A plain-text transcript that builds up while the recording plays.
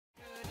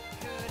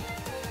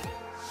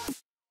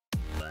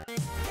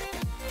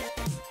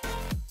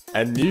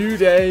A new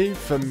day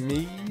for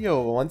me,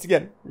 once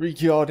again,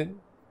 recording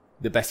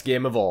the best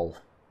game of all,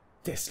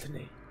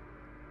 Destiny.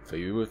 For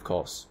you, of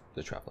course,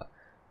 the Traveller.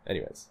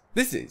 Anyways,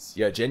 this is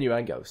your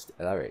genuine ghost,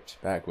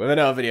 LRH, back with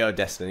another video of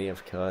Destiny,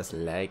 of course,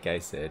 like I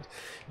said.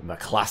 In my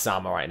class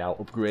armor right now,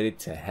 upgraded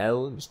to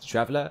hell, Mr.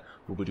 Traveller.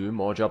 We'll be doing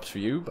more jobs for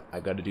you, but I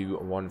gotta do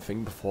one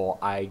thing before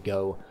I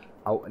go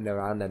out and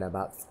around and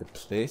about the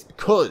place,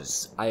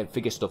 because I have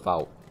figured stuff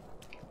out.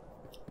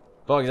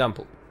 For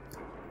example,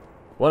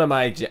 one of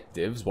my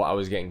objectives, what I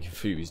was getting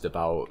confused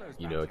about,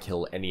 you know,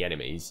 kill any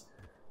enemies,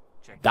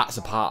 that's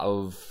a part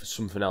of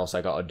something else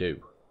I gotta do.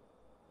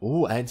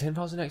 Oh, and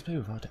 10,000 XP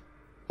without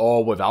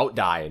without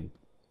dying.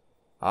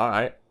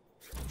 Alright.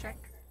 Check.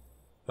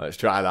 Let's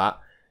try that.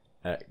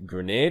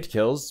 Grenade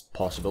kills,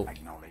 possible.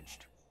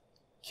 Acknowledged.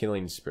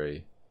 Killing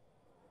spree.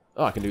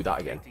 Oh, I can do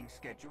that again.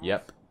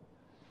 Yep.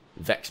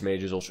 Vex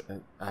Mages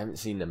Ultra. I haven't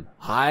seen them.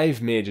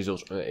 Hive Mages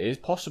Ultra. It is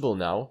possible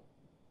now.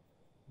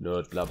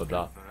 No, blah blah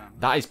blah.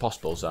 That is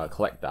possible, so I'll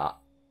collect that.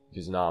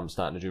 Because now I'm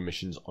starting to do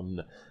missions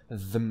on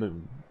the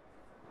moon.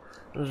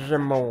 The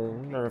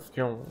moon,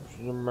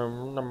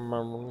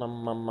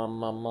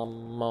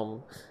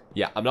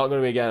 yeah, I'm not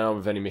going to be getting on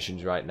with any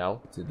missions right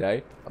now,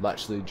 today. I'm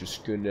actually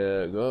just going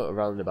to go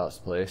around about the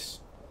place.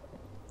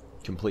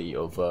 Complete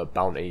other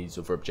bounties,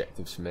 other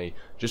objectives for me.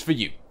 Just for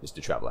you, Mr.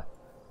 Traveller.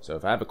 So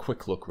if I have a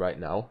quick look right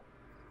now.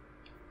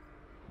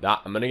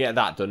 I'm going to get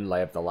that done,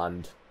 lay of the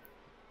land.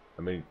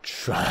 I'm going to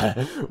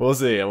try. We'll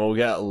see, and we'll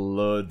get a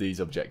load of these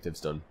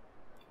objectives done.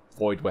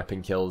 Void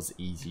weapon kills,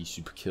 easy.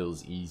 Super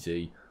kills,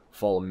 easy.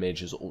 Fallen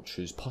Mages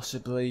Ultras,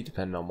 possibly,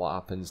 depending on what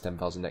happens.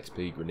 10,000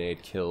 XP,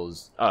 grenade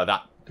kills. Oh,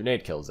 that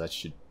grenade kills, that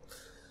should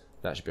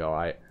be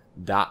alright.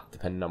 That,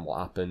 depending on what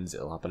happens,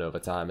 it'll happen over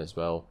time as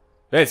well.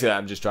 Basically,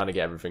 I'm just trying to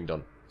get everything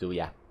done. So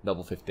yeah,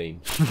 level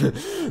 15.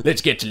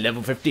 Let's get to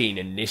level 15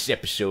 in this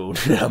episode.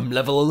 I'm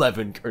level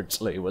 11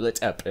 currently. Will it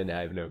happen?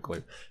 I have no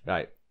clue.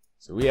 Right,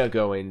 so we are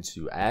going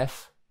to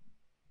F.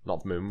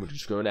 Not the moon, we're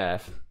just going to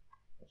F.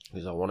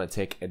 Because I want to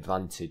take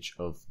advantage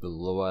of the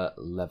lower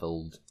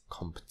leveled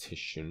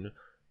competition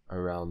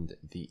around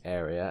the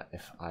area.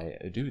 If I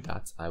do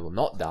that, I will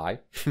not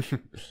die.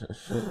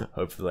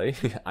 Hopefully,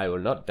 I will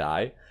not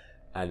die.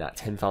 And that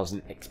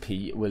 10,000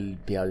 XP will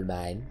be all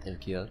mine.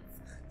 Okay.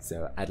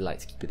 So I'd like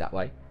to keep it that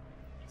way.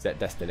 Set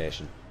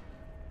destination.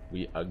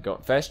 We are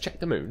first check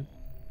the moon.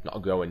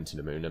 Not go into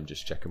the moon, I'm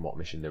just checking what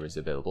mission there is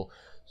available.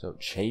 So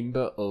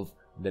Chamber of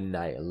the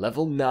Night,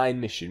 level 9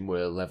 mission,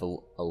 we're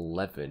level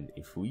 11.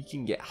 If we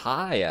can get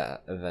higher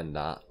than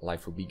that,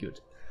 life will be good.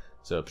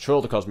 So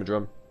patrol the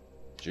Cosmodrome,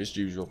 just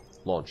usual,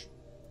 launch.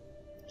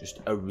 Just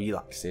a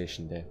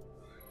relaxation day.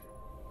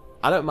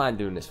 I don't mind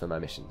doing this for my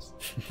missions.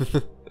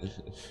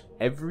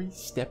 Every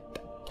step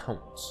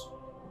counts.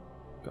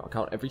 Gotta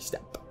count every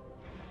step.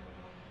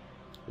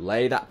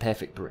 Lay that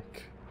perfect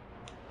brick,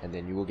 and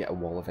then you will get a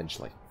wall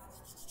eventually.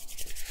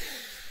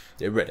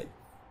 You're ready.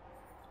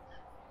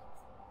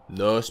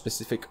 No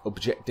specific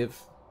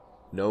objective,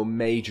 no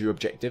major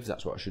objectives.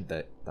 That's what I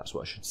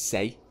should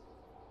say.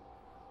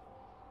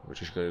 We're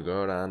just gonna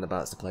go around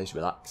about the place,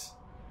 relax,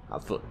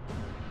 have fun.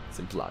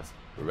 Simple as.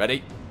 We're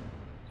ready.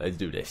 Let's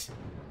do this.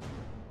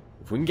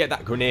 If we can get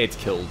that grenade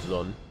kill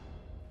done,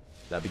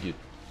 that'd be good.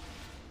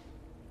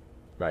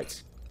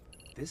 Right.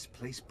 This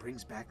place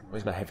brings back.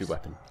 Where's my heavy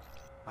weapon?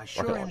 I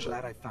sure am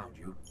glad I found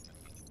you.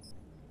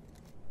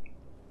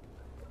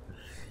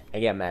 I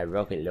got my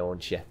rocket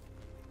launcher.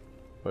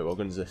 Wait, what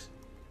gun is this?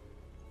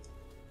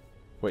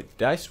 Wait,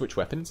 did I switch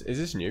weapons? Is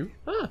this new?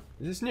 Ah,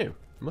 is this new?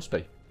 It must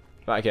be.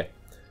 Right, okay.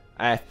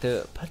 I have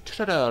to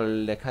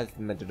patrol the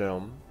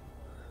Cosmodrome.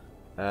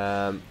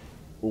 Well,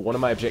 one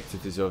of my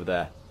objectives is over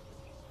there.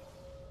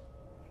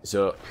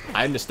 So,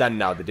 I understand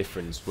now the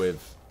difference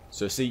with...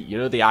 So, see, you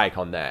know the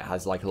icon there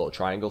has like a little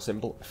triangle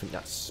symbol? I think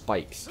that's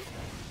spikes.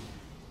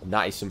 And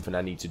that is something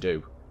I need to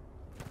do.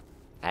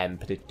 I'm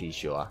pretty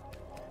sure.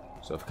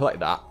 So, if I collect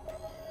that,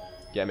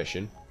 get a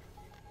mission.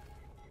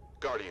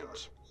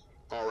 Guardians,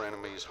 our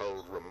enemies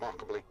hold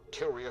remarkably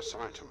curious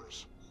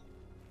items.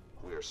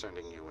 We are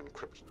sending you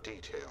encrypted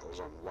details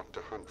on what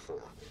to hunt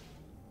for.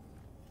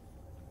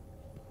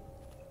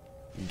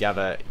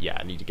 Gather, yeah,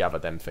 I need to gather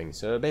them things.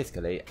 So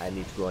basically, I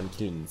need to go on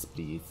killing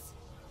sprees.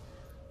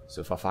 So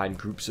if I find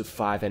groups of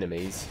 5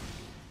 enemies,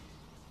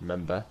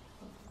 remember,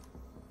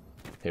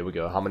 here we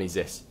go. How many is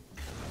this?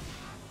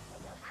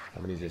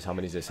 How many is this? How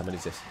many is this? How many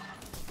is this?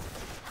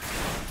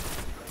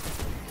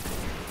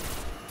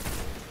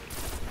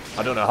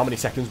 I don't know how many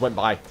seconds went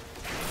by.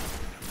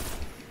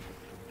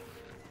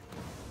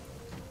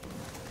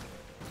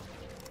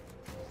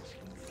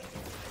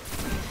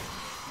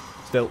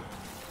 Still.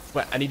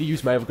 Wait, I need to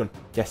use my other gun.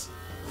 Yes.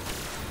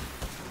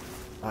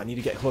 Oh, I need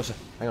to get closer.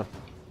 Hang on.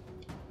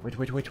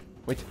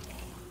 Wait.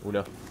 Oh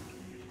no.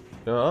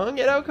 No,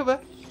 get out of cover.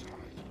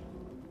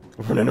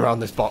 I'm running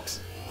around this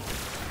box.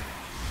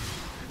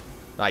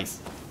 Nice.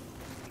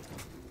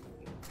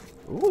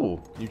 Ooh,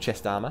 new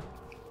chest armor.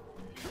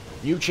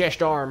 New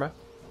chest armor.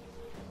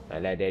 I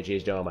like that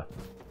chest armor.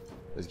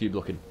 Let's keep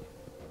looking.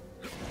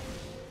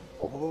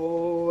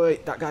 Oh,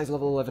 wait, that guy's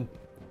level 11.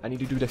 I need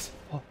to do this.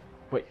 Oh,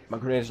 wait, my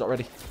grenade's not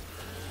ready.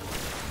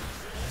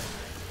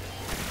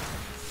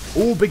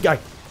 Oh, big guy.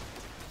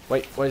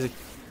 Wait, where is he?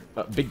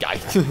 Big guy.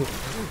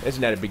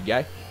 Isn't that a big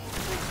guy?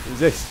 Who's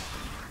this?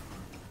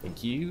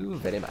 Thank you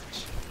very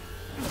much.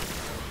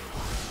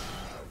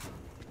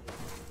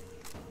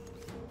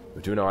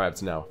 We're doing alright up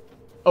to now.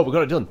 Oh, we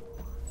got it done.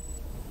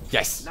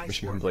 Yes, Nice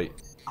mission work. complete.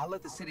 I'll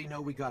let the city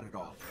know we got it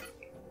all.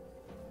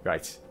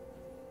 Right.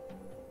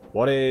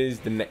 What is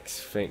the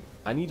next thing?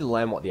 I need to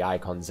learn what the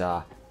icons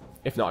are.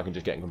 If not, I can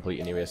just get incomplete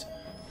anyways.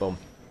 Boom.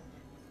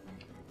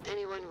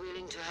 Anyone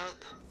willing to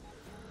help?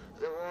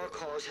 The War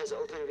Cause has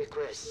open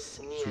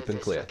requests near Sweep and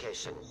this clear.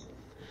 location.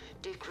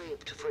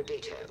 Decrypt for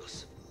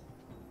details.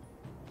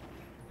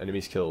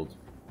 Enemies killed.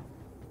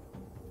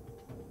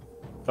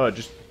 Oh,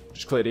 just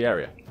clear the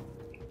area.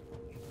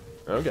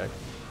 Okay.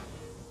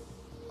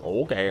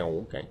 Okay,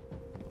 okay.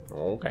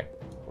 Okay.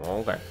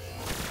 Okay.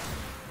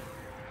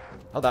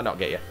 How'd that not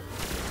get you?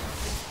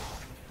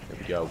 There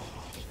we go.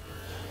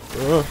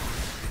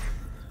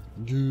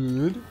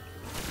 Good.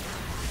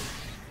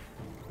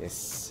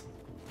 Yes.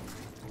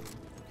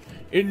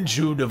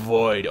 Into the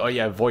void. Oh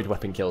yeah, void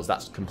weapon kills.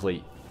 That's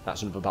complete.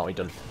 That's another bounty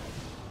done.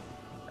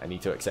 I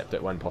need to accept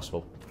it when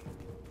possible.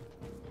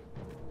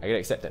 I can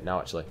accept it now,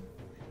 actually.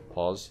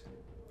 Pause.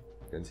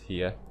 Go into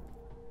here.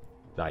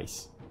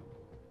 Nice.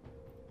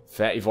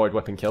 30 void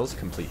weapon kills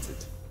completed.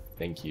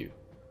 Thank you.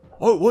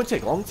 Oh, it won't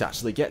take long to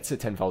actually get to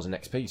 10,000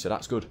 XP, so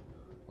that's good.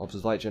 Orbs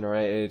of light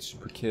generated,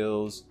 super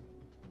kills.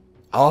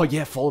 Oh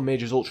yeah, Fallen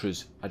Mage's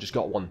Ultras. I just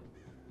got one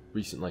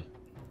recently.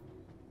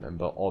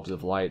 Remember, Orbs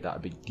of Light,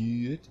 that'd be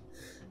good.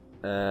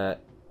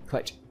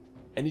 Collect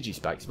energy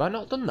spikes. Have I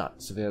not done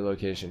that? Severe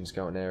location,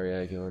 scout an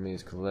area, kill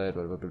enemies, cleared,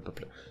 blah, blah, blah, blah,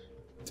 blah.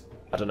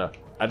 I don't know.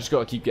 I just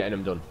gotta keep getting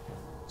them done.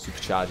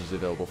 Supercharge is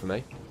available for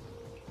me.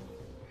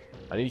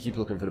 I need to keep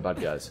looking for the bad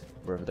guys,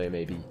 wherever they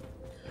may be.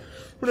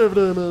 Some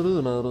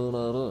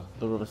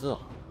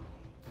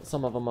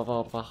of them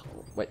are...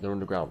 Wait, they're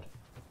underground.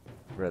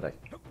 Where are they?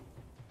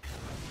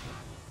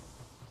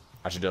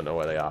 I actually don't know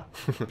where they are.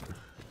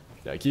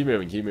 Yeah, keep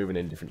moving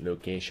in different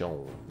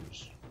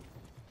locations.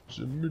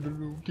 Submit a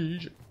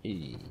location.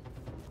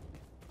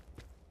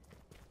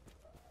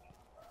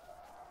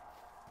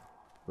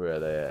 Where are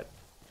they at?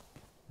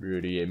 Where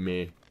are they at,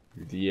 man?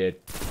 Where are they at?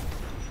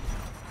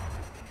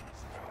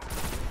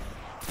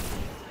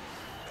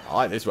 I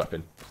like this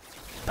weapon.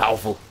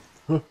 Powerful.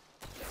 Huh.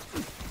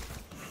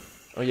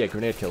 Oh yeah,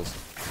 grenade kills.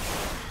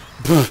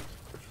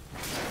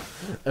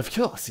 Of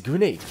course, a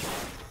grenade kill.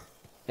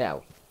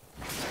 Ow.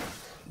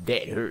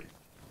 That hurt.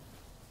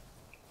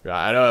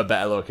 Right, I know a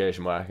better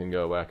location where I can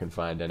go, where I can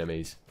find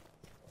enemies.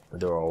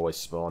 They're always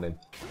spawning.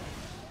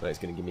 But it's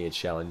going to give me a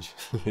challenge.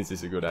 Is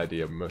this a good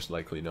idea? Most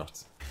likely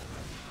not.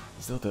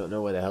 I still don't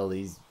know where the hell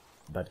these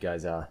bad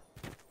guys are.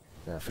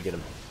 Nah, forget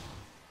them.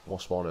 More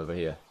spawn over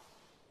here.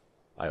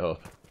 I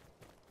hope.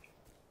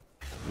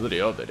 Bloody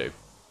hope they do.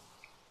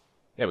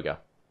 Here we go.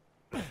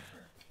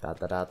 Da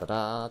da da da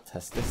da.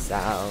 Test this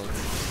out.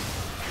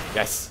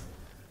 Yes.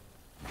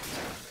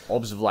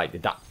 Orbs of light.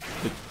 Did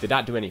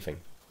that do anything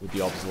with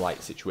the orbs of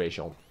light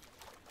situation?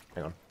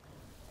 Hang on.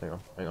 Hang on.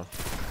 Hang on.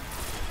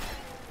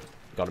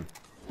 Got him.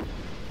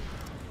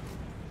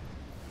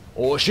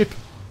 Oh, ship!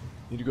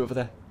 Need to go over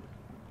there.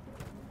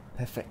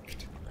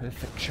 Perfect.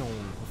 Perfection.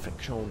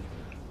 Perfection.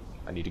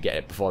 I need to get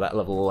it before that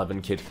level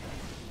 11 kid.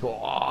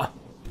 Oh.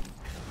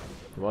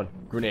 Come on.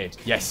 Grenade.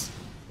 Yes.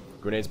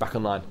 Grenade's back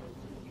online.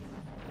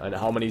 And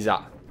how many is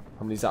that?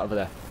 How many is that over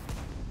there?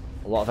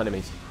 A lot of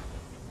enemies.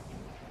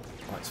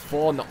 Oh, it's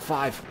 4, not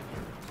 5.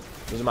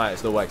 Doesn't matter, it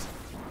still works.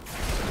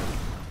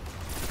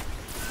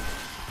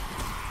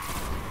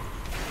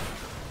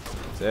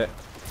 That's it.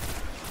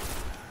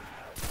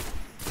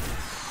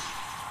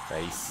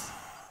 Nice.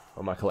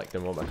 What am I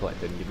collecting? What am I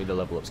collecting? Give me the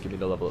level ups. Give me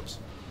the level ups.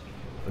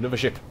 Another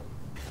ship.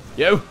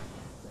 Yo!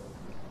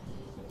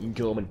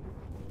 Incoming.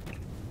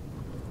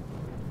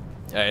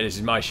 Hey, this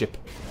is my ship.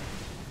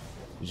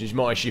 This is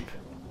my ship.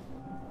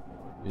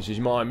 This is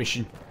my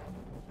mission.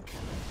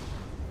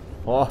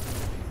 Oh.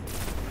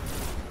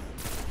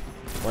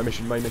 My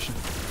mission, my mission.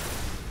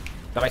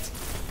 Damn it.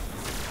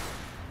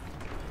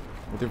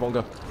 Where did one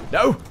go?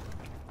 No!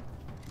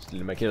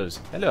 Stealing my kills.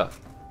 Hello.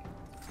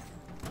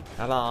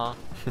 Hello.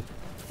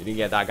 You didn't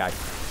get that guy.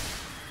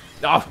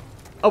 Oh!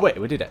 Oh wait,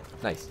 we did it.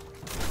 Nice.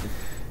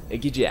 Hey,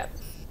 good job.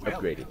 Well,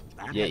 Upgraded.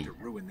 that Yay. had to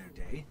ruin their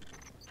day.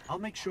 I'll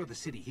make sure the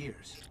city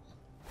hears.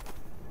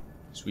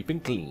 Sweep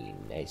and clean.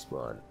 Nice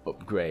one.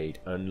 Upgrade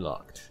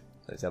unlocked.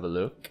 Let's have a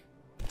look.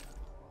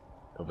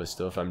 Other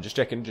stuff. I'm just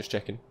checking, just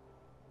checking.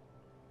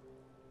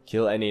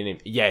 Kill any enemy.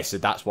 Yeah, so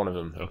that's one of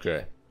them.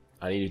 Okay.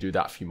 I need to do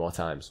that a few more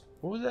times.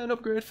 What was there an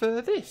upgrade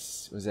for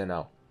this? Was there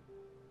now?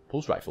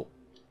 Pulse rifle.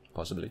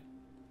 Possibly.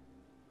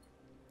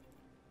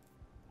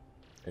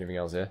 Anything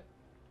else here?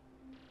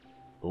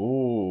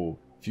 Ooh.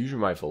 Fusion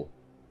rifle.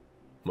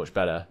 Much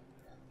better.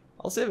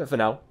 I'll save it for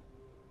now.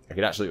 I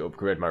could actually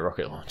upgrade my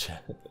rocket launcher.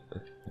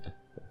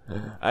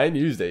 I ain't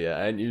used it yet.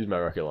 I ain't used my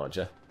rocket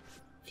launcher.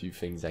 A few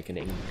things I can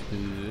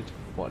include.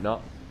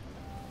 Whatnot.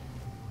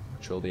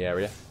 Control the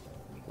area.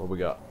 What we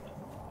got?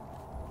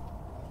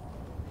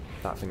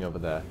 That thing over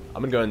there.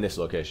 I'm gonna go in this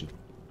location.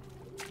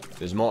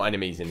 There's more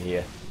enemies in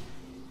here.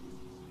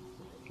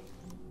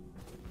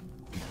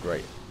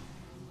 Great.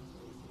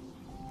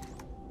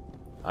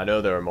 I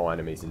know there are more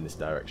enemies in this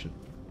direction.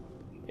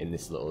 In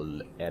this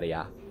little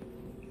area.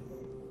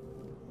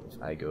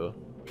 If I go.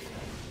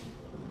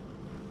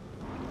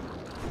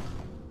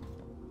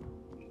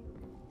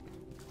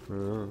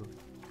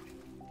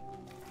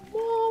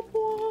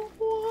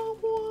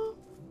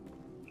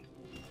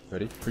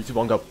 Ready? 3, 2,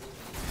 1, go.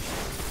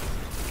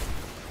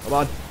 Come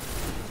on.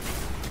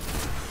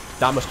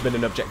 That must have been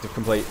an objective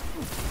complete.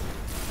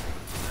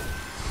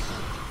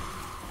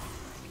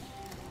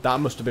 That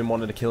must have been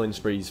one of the killing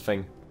sprees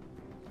thing.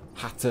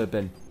 Had to have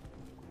been.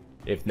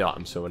 If not,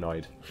 I'm so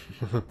annoyed.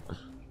 But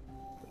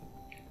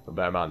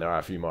bear in mind, there are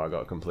a few more I got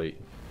to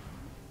complete.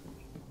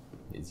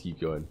 Let's keep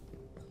going.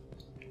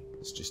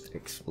 Let's just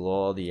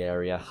explore the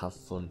area, have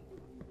fun.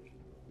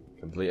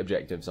 Complete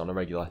objectives on a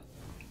regular.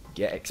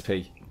 Get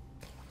XP.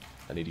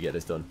 I need to get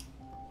this done.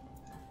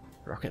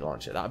 Rocket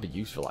launcher, that would be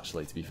useful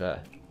actually, to be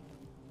fair.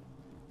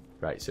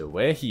 Right, so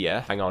we're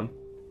here. Hang on.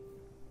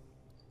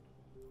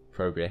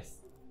 Progress.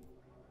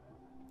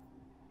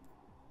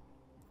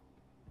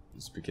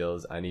 Super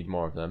kills, I need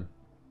more of them.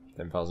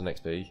 10,000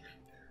 XP.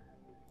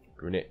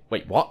 Grenade.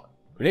 Wait, what?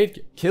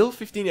 Grenade. Kill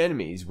 15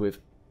 enemies with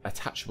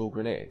attachable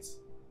grenades.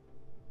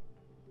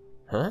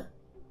 Huh?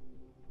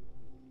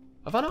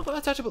 Have I not got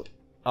attachable?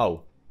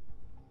 Oh.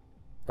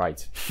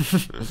 Right.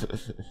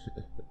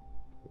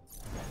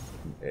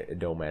 It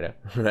don't matter.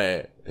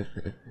 Right.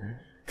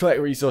 Collect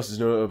resources,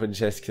 no open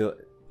chest, kill.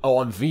 Oh,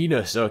 on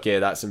Venus. Okay,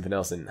 that's something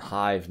else. In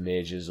Hive,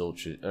 Mages,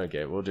 Ultra.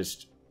 Okay, we'll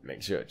just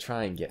make sure.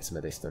 Try and get some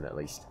of this done at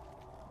least.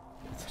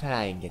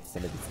 Try and get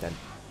some of this done.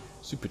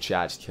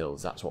 Supercharged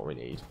kills, that's what we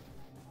need.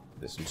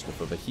 There's some stuff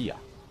over here.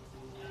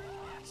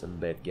 Some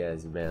bad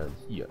guys around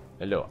here.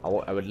 Hello,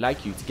 I would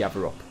like you to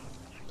gather up.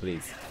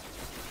 Please.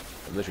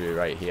 I'm literally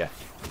right here.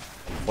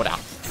 What up?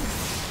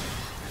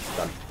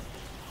 Done.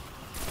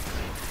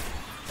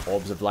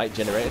 Orbs of light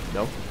generated?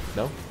 No?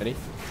 No?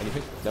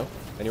 Anything? No?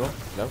 Anyone?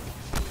 No?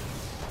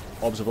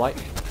 Orbs of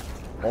light?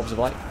 Orbs of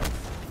light?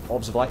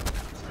 Orbs of light?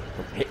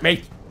 Don't hit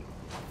me!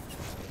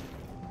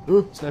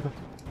 Ooh, sniper.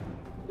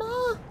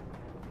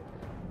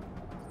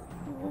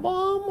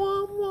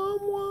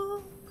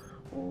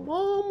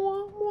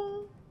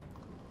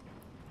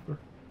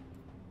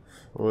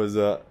 What was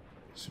that?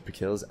 Super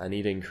kills. I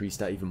need to increase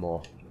that even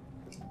more.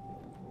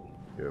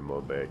 There are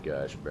more bad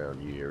guys around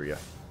the area.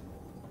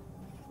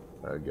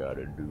 I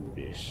gotta do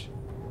this.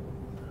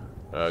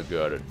 I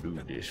gotta do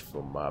this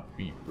for my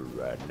people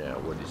right now.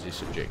 What is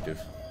this objective?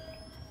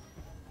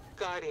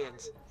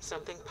 Guardians,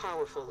 something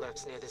powerful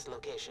lurks near this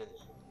location.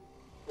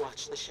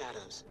 Watch the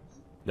shadows.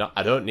 No,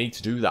 I don't need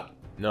to do that.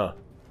 No.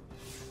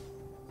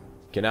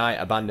 Can I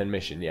abandon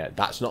mission? Yeah,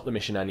 that's not the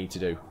mission I need to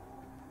do.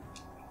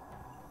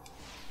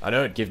 I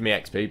know it'd give me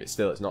XP, but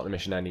still, it's not the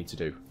mission I need to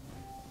do.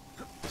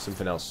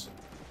 Something else.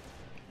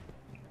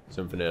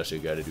 Something else I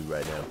gotta do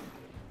right now.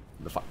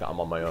 The fact that I'm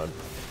on my own.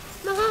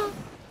 No.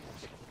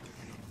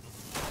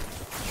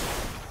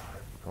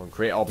 Come on,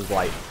 create orbs of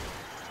light.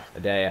 I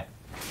dare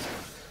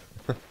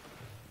you.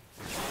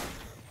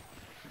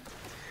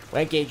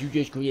 Why can't you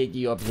just create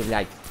the orbs of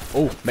light?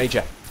 Oh,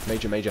 major.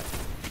 Major.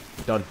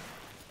 Done.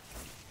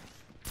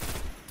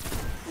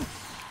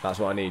 That's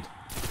what I need.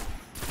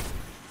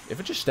 If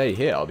I just stay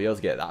here, I'll be able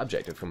to get that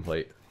objective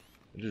complete.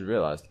 I just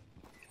realised.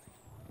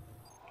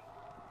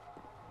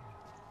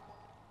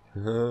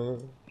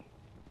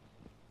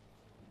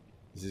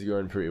 This is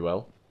going pretty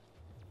well.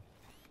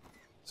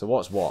 So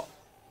what's what?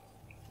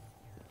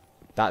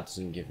 That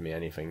doesn't give me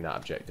anything, that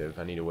objective.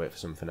 I need to wait for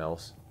something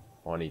else.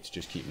 Or I need to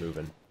just keep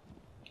moving.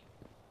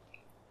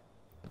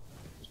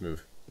 Let's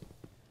move.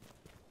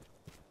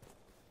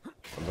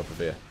 On top of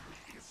here.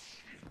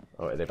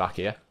 Oh, are they back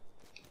here?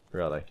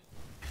 Where are they?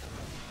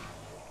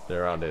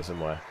 They're around here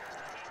somewhere.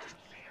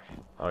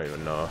 I don't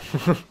even know.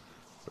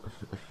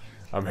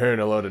 I'm hearing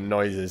a load of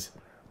noises.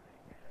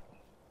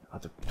 Oh,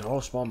 they're all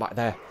spawned back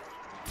there.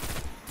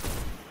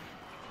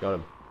 Got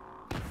him.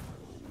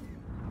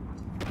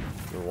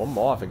 One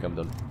more, I think I'm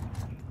done.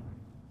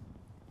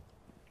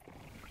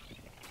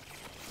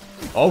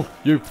 Oh,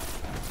 you!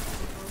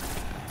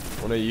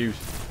 Wanna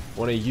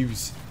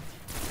use.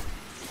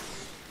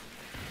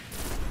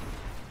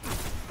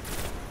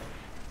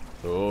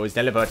 Oh, he's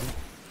teleporting.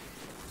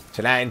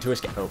 Trying to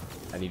escape. Oh,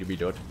 I need to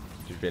reload.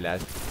 Just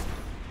realised.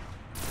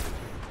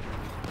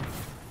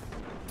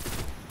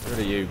 What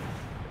are you?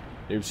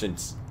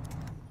 Nuisance.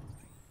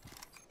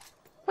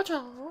 Watch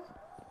out.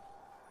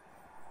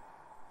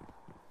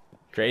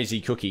 Crazy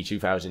Cookie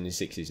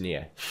 2006 is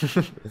near.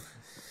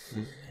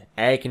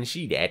 I can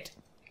see that.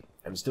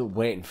 I'm still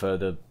waiting for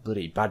the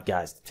bloody bad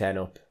guys to turn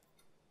up.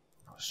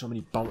 So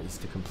many bounties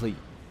to complete.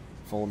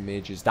 Fallen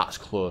mages, that's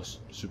close.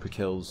 Super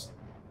kills.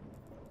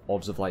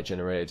 Orbs of light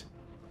generated.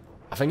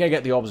 I think I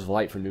get the orbs of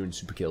light from doing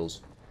super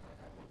kills.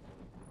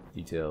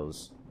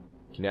 Details.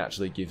 Can you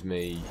actually give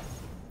me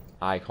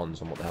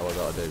icons on what the hell I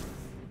gotta do?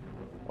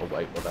 Oh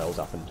wait, what the hell's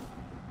happened?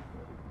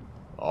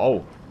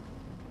 Oh.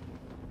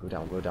 Go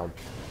down, go down.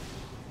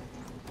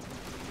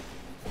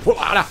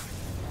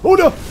 Oh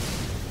no!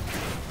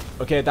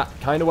 Okay, that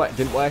kind of worked.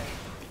 Didn't work.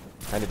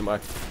 Kind of didn't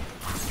work.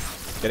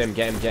 Get him,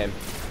 get him, get him.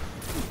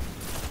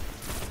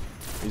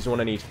 He's the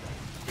one I need.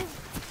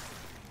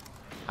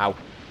 Ow.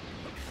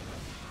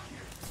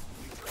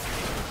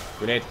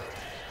 Grenade.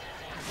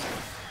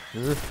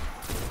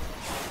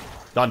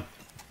 Done.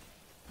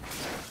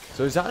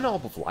 So is that an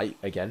orb of light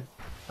again?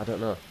 I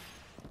don't know.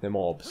 Them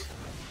orbs.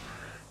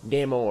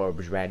 Them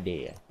orbs right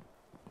there.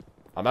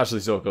 I'm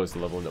actually so close to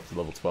leveling up to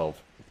level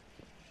 12.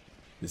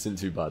 This isn't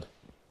too bad.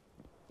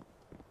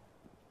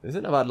 This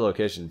isn't a bad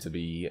location to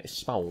be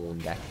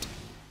spawned at.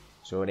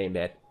 So it ain't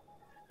bad.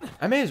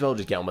 I may as well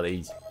just get on with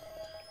these.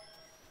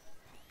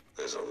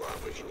 There's a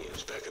lot we can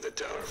use back at the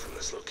tower from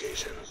this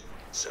location.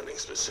 Sending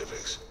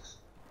specifics.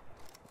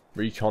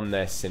 Recon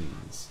their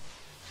sins.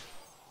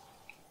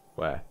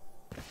 Where?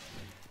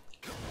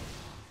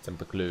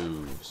 Temple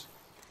clues.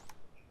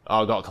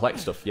 Oh, I've got to collect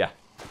stuff, yeah.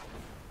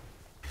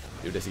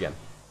 Do this again.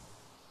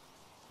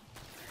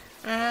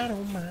 I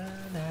don't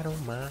mind, I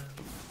don't mind.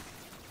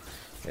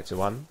 Get to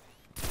one.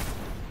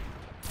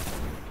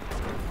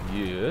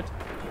 Good.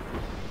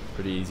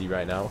 Pretty easy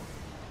right now.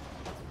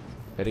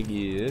 Very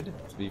good,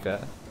 to be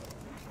fair.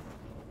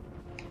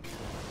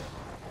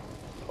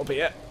 Up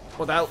here.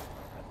 What the hell?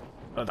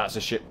 Oh, that's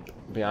a ship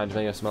behind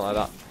me or something like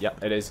that.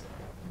 Yep, it is.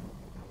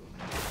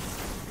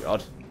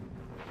 God.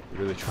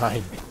 You're really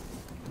trying.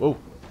 Whoa.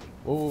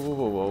 Whoa, whoa, whoa,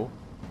 whoa, whoa.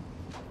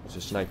 It's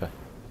a sniper.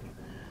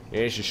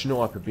 Yeah, it's a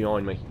sniper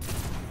behind me.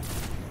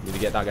 Need to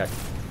get that guy.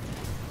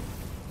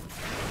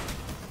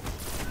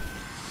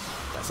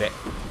 That's it.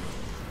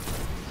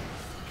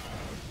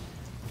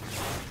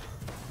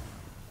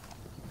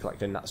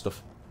 Collecting that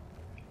stuff.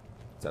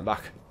 Send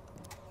back.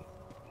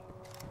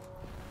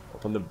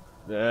 Up on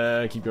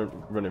the... keep going.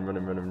 Running,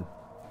 running, running.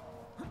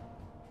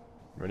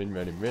 Running,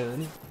 running,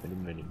 running.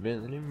 Running, running,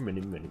 running.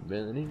 Running, running,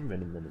 running. Running,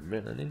 running,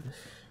 running.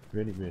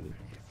 Running, running.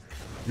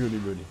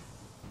 Running, running.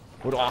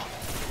 Hold on.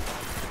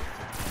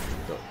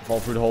 Don't fall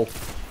through the hole.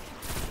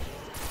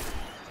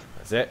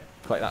 That's it.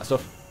 Collect that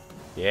stuff.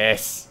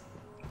 Yes.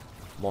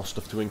 More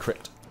stuff to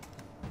encrypt.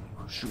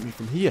 Shoot me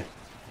from here.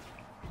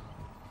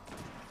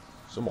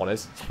 Someone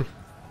is. I'm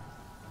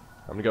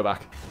gonna go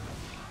back.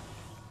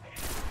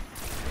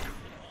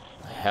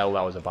 Hell,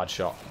 that was a bad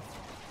shot.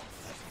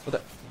 What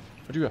the?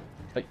 Where'd you go?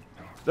 Hey.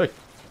 Hey.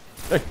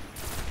 Hey.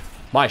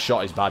 My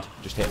shot is bad.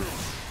 Just hit him.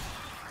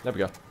 There we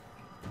go.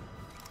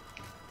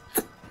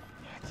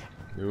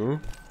 No.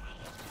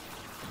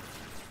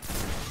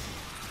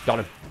 Got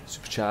him.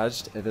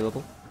 Supercharged.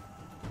 Available.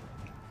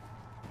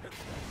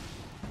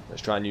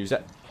 Let's try and use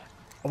it.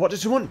 Oh, what did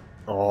someone?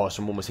 Oh,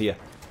 someone was here.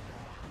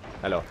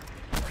 Hello.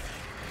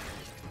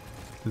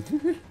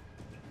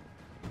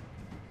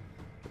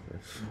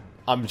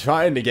 I'm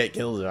trying to get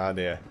kills around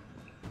here.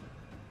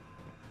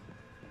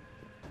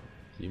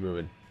 Keep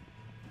moving.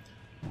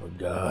 Oh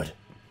god.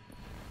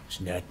 It's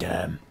not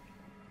time.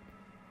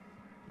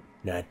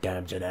 Not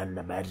time to end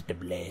the match to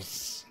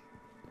bliss.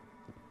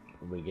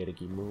 We gotta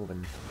keep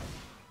moving.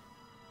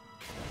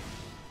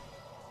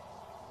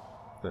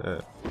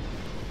 This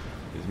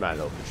is my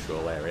little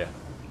patrol area.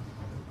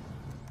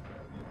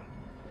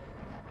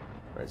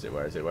 Where is it?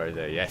 Where is it? Where is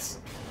it? Yes.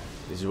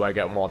 This is where I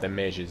get more than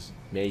mages.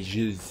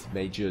 Mages.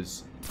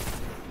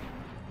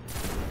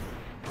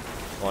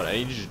 Oh, I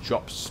need to just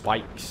drop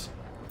spikes.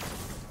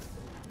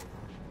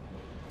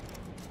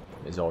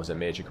 There's always a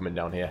major coming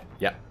down here.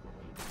 Yep.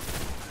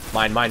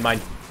 Mine. My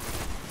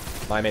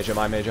major.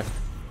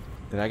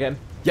 Did I get him?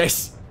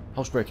 Yes!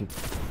 Housebreaking.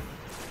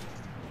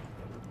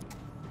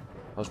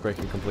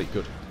 Housebreaking complete.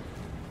 Good.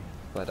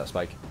 Collect that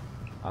spike.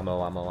 Ammo.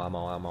 What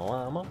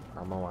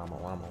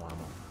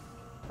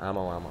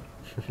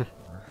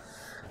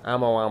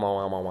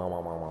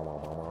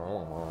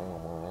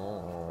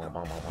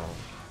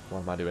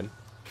am I doing?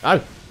 Ow!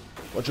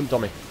 What jumped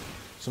on me?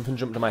 Something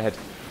jumped on my head.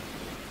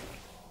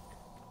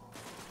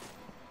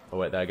 Oh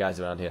wait, there are guys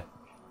around here.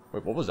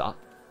 Wait, what was that?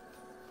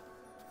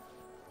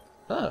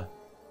 Oh.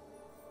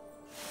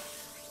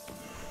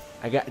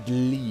 I got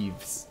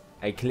leaves.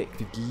 I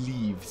collected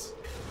leaves.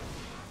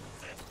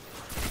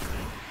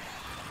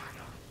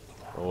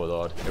 Oh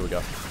lord, here we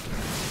go.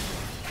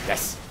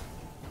 Yes!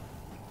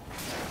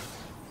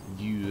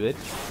 Good.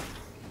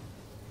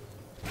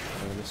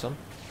 This one?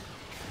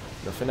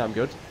 Nothing, I'm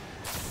good.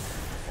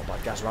 Oh,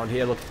 bad guys around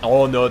here, look.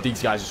 Oh no,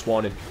 these guys are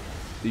spawning.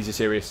 These are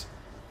serious.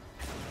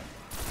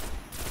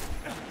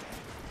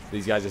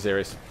 These guys are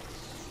serious.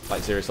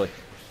 Like, seriously.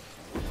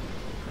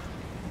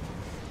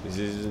 This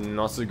is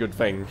not a good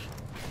thing.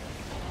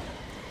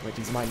 Wait,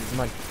 these are mine, these are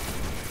mine.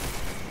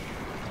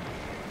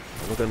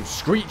 Oh, look at them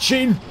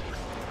screeching!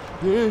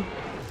 Yeah.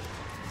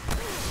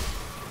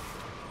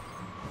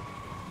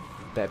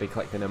 Better be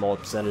collecting them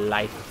orbs of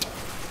light.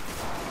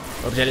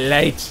 Orbs of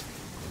light!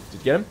 Did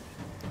you get him?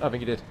 Oh, I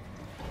think you did.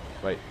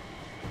 Wait.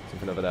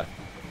 Something over there.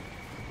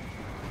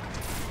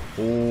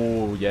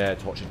 Oh, yeah,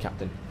 tortured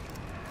captain.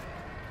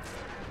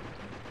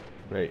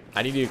 Wait,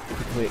 I need to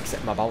quickly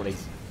accept my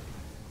bounties.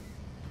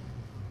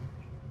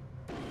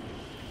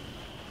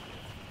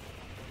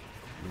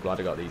 I'm glad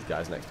I got these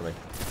guys next to me.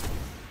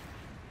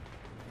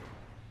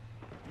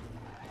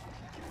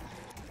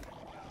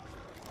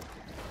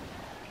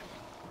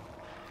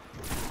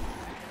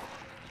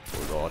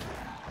 Oh god.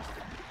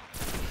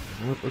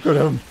 Look at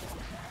him.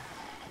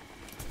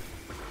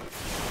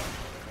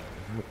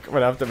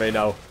 Coming after me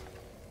now.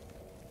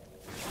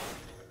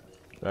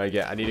 Right,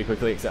 I need to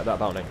quickly accept that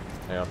bounty.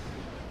 Hang on.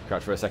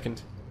 Crouch for a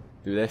second.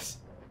 Do this.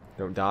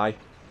 Don't die.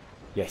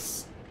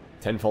 Yes.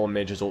 10 fallen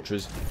mages,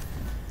 ultras.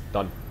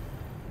 Done.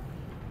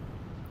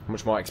 How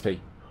much more XP?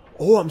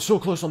 Oh, I'm so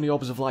close on the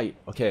orbs of light.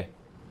 Okay.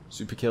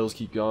 Super kills,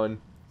 keep going.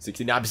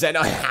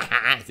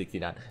 69%.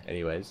 69.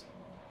 Anyways.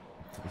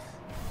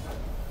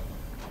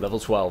 Level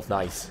 12.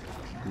 Nice.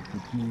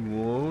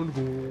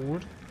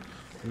 Good.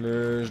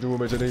 Let's do a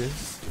bit of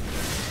this.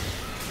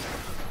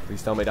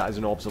 Please tell me that is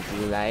an orbs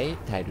of light.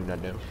 I do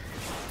not know.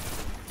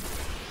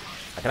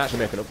 I can actually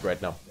make an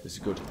upgrade now. This is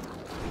good.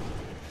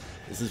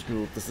 This is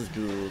good. This is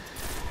good.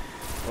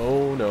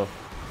 Oh no.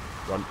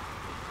 Run.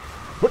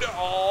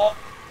 Oh!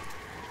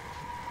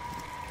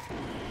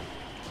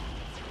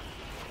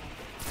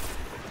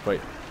 Wait.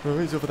 Oh,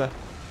 he's over there.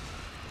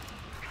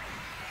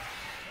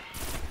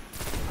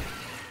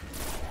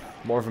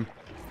 More of them.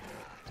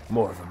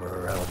 More of them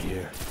are around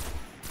here.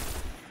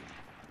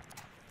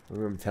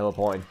 I'm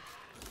teleporting.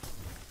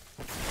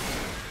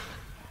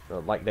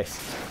 Oh, like this.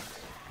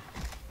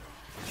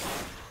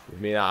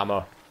 Give me that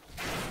ammo.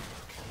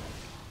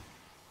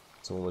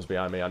 Someone was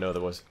behind me, I know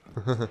there was.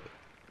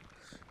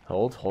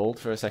 Hold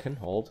for a second,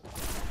 hold.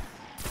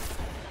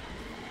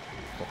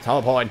 Stop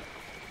teleporting.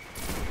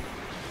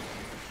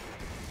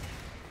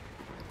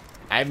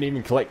 I haven't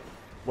even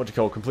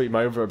completed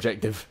my other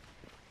objective.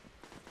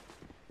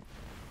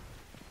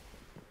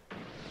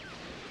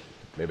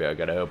 Maybe I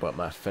gotta help out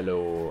my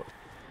fellow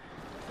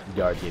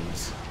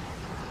guardians.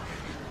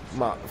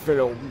 My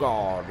fellow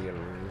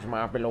guardians.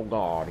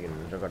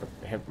 I gotta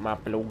help my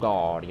fellow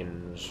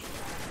guardians.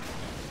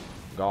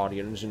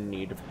 Guardians in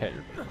need of help.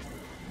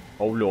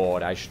 Oh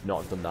lord, I should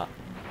not have done that.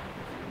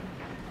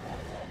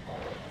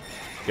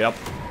 Get up.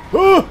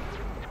 Ah!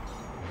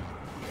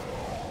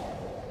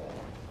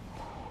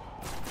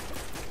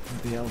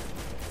 What the hell?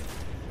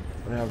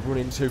 What did I run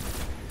into?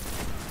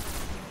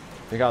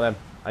 Take out them.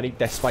 I need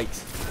death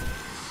spikes.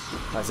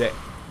 That's it.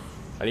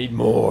 I need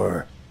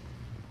more.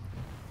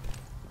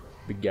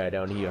 Big guy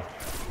down here.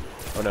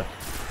 Oh no.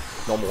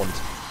 Normal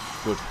ones.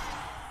 Good.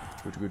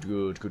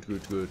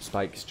 Good.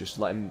 Spikes, just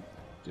let him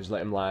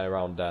lie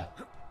around there.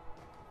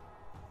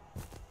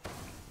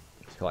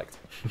 Collect.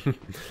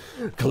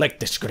 Collect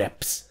the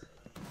scraps.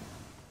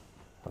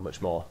 How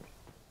much more?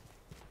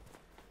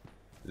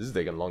 This is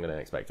taking longer than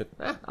I expected.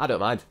 I don't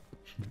mind.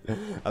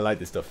 I like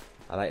this stuff.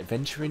 I like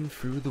adventuring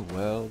through the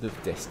world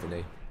of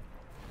Destiny.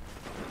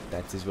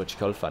 That is what you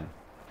call fun.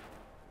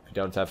 If you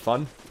don't have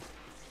fun,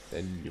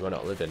 then you are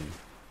not living.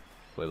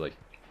 Clearly.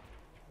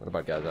 What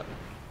about guys at?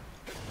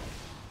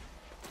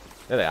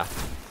 There they are.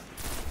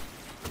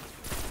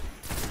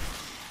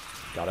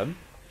 Got him.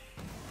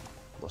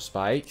 More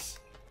spikes.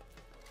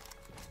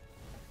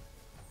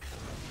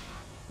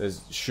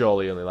 There's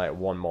surely only like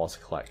one more to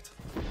collect.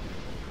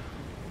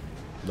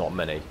 Not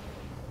many.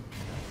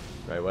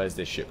 Right, where's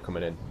this ship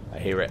coming in? I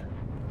hear it.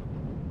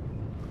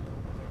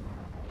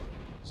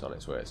 It's on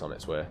its way, it's on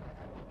its way.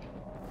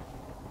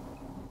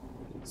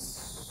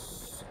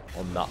 It's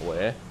on that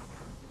way.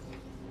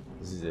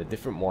 This is a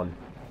different one.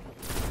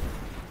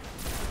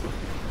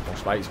 More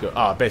spikes go.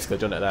 Ah, basically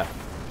done it there.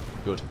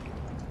 Good.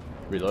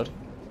 Reload.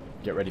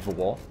 Get ready for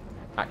war.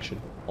 Action.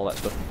 All that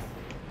stuff.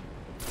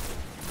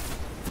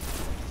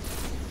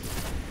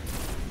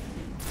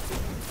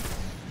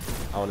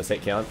 I want to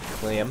take count.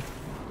 Claim.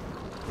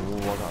 Oh,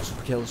 I got a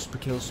super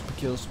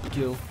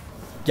kill.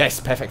 Yes,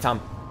 perfect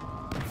time.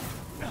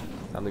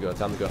 Time to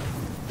go.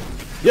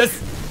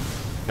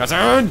 Yes! Got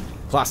on!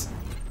 Class.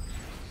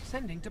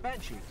 Sending to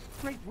Banshee.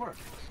 Great work.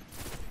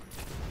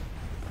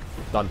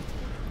 Done.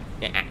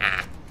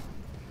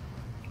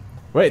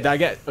 Wait, did I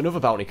get another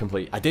bounty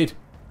complete? I did.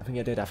 I think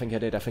I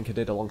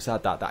did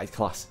alongside that. That is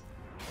class.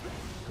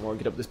 Come on,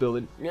 get up this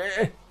building.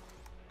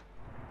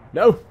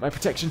 No, my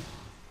protection.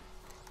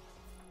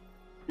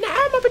 No,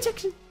 my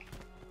protection.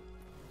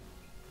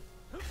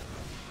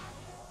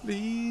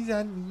 Please,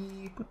 I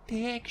need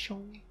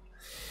protection.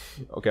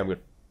 Okay, I'm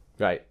good.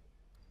 Right.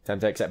 Time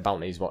to accept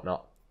bounties,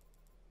 whatnot.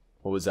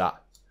 What was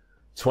that?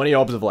 20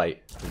 orbs of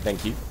light.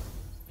 Thank you.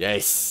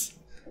 Yes.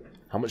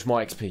 How much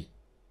more XP?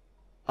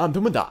 Oh, I'm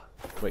done with that.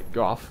 Wait,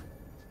 go off.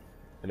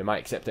 And it might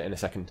accept it in a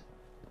second.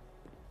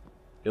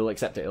 It'll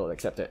accept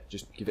it.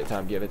 Just give it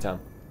time.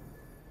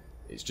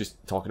 It's just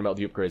talking about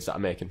the upgrades that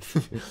I'm making.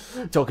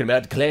 Talking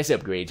about the class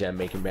upgrades I'm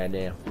making right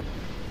now.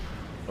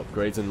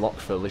 Upgrades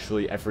unlocked for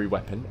literally every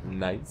weapon.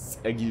 Nice.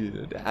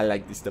 Good. I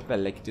like this stuff. I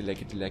like it.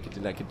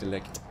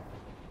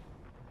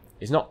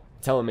 It's not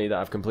telling me that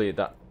I've completed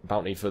that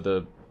bounty for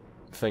the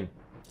thing.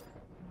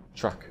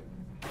 Track.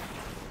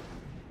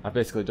 I've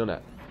basically done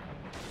it.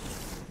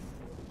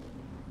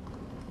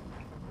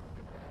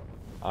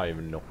 I don't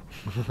even know.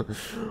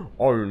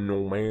 I don't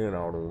know, man. I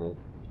don't know.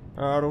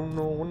 I don't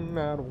know and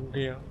I don't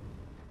care.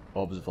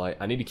 Orbs of light.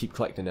 I need to keep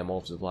collecting them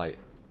orbs of light.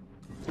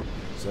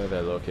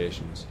 Survey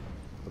locations.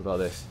 What about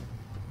this?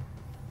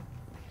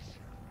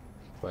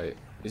 Wait,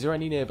 is there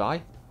any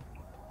nearby?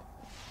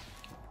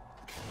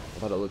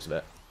 By the looks of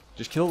it.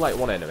 Just kill like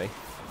one enemy.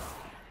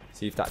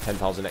 See if that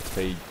 10,000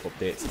 XP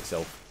updates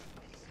itself.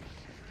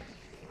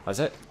 Has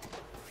it?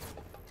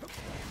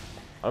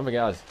 I don't think it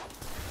has.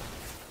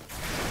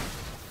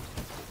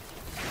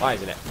 Why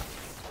isn't it?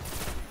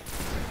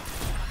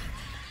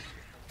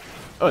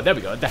 Oh, there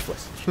we go,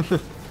 Deathless.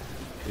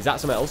 Is that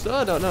something else? Oh,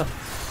 I don't know.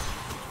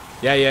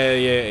 Yeah,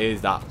 it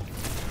is that.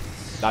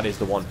 That is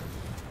the one.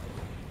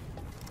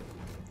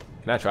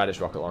 Can I try this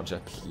rocket launcher,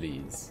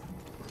 please?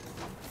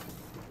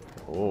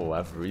 Oh,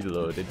 I've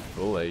reloaded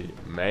fully.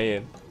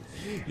 Man,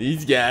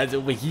 these guys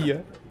over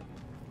here.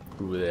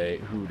 Who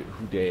they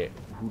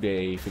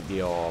think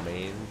they are,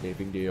 man? They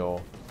think they are.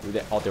 Who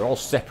they, oh, they're all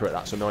separate.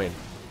 That's annoying.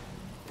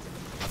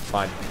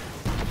 Fine.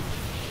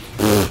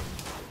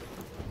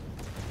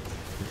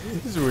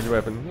 This is a good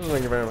weapon.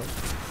 Thank you very much.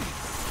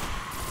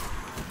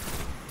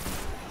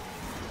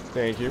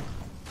 Thank you.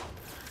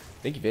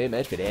 Thank you very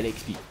much for the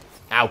NXP.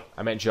 Ow!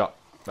 I meant shot.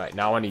 Right,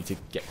 now I need to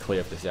get clear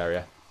of this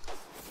area.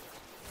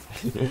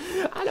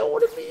 I don't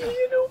want to be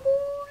here no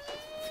more.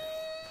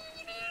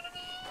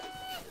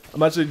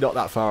 I'm actually not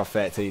that far off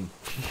 13.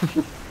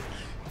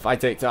 If I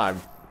take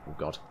time... Oh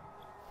god.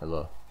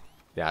 Hello.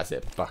 Yeah, that's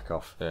it. Back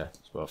off. Yeah,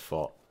 that's what I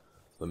thought.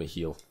 Let me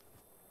heal.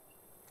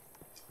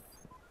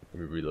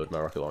 Let me reload my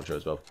rocket launcher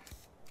as well.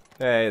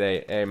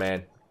 Hey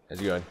man.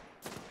 How's it going?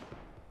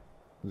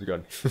 How's it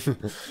going?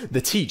 The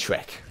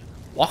T-Trek.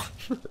 What?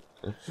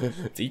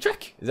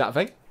 T-Trek? Is that a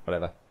thing?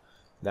 Whatever.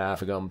 Now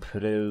if I go on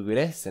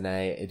progress and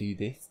I do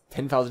this.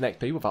 10,000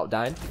 XP without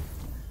dying.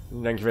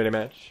 Thank you very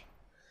much.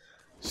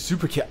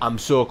 Super kill. I'm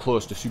so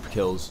close to super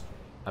kills.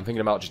 I'm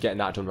thinking about just getting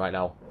that done right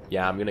now.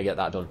 Yeah, I'm gonna get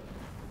that done.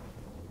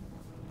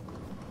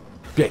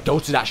 Yeah, go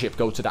to that ship.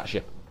 Go to that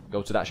ship.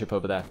 Go to that ship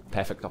over there.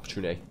 Perfect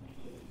opportunity.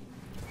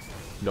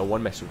 No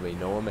one mess with me.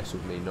 No one mess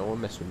with me. No one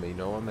mess with me.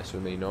 No one mess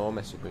with me. No one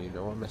mess with me.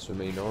 No one mess with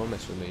me. No one mess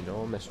with me. No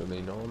one mess with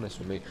me. No one mess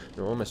with me.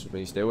 No one mess with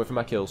me. Stay away from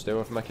my kills. Stay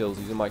away from my kills.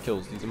 These are my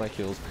kills. These are my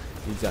kills.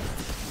 These are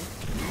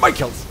my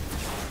kills.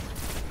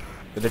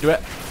 Did they do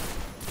it?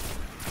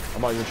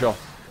 I'm not even sure.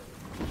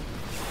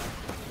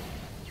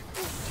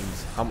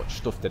 Jeez, how much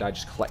stuff did I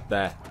just collect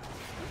there?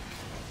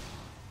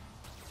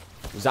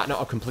 Was that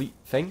not a complete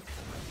thing?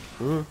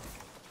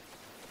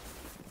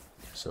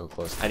 So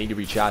close. I need to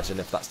recharge,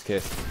 and if that's the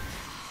case.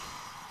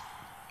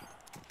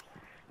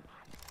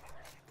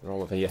 They're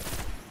all over here.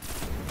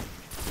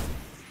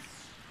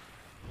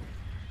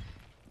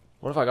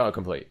 What have I got to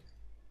complete?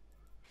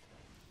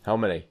 How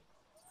many?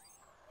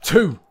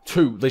 Two!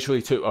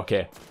 Literally two.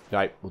 Okay.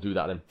 Right, we'll do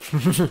that then.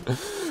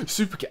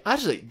 Super kit.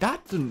 Actually,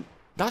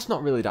 that's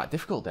not really that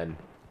difficult then.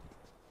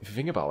 If you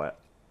think about it.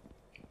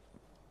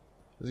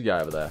 There's a guy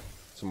over there.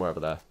 Somewhere over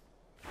there.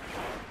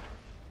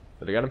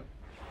 Did I get him?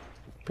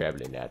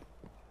 Probably not.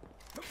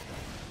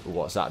 Ooh,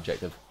 what's that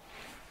objective?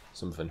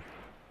 Something.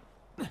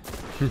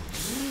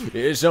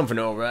 It's something,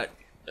 alright.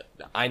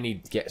 I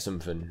need to get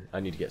something. I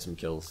need to get some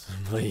kills.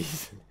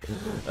 Please.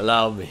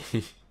 Allow me.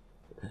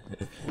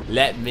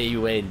 Let me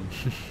win.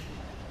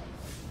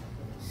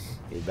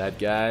 You bad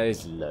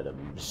guys, let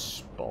them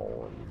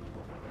spawn.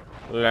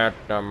 Let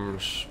them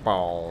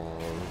spawn.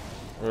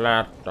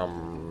 Let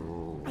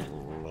them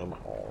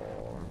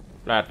spawn.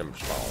 Let them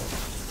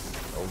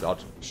spawn. Oh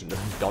god, shouldn't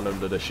have gone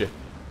under the ship.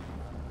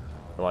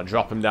 Come on,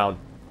 drop him down.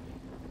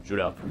 Shoot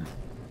up.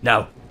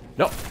 No.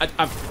 No,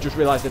 I've just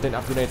realised I didn't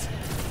have grenades.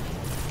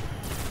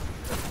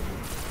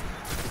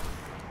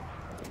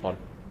 Come on.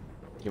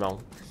 Come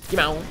on. Come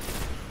on.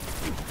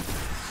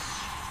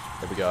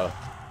 There we go.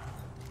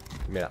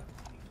 Give me that.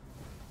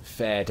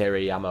 Fair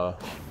dairy ammo.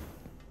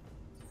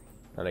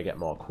 And I get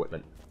more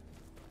equipment.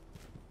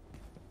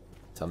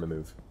 Time to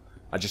move.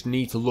 I just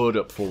need to load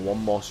up for one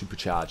more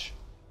supercharge.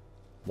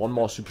 One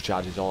more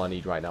supercharge is all I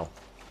need right now.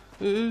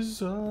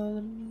 Is all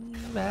I need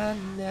right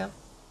now.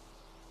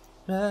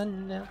 Right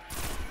now.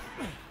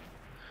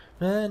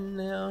 Right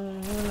now.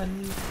 All I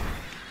need.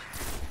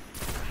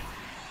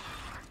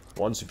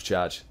 One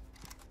supercharge.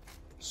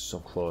 So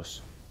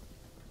close.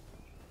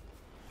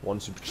 One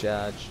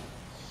supercharge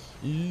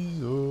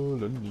is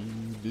all I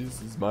need.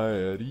 This is my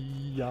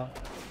area.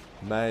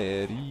 My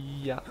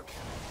area.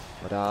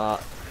 What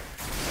up?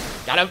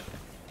 Got him!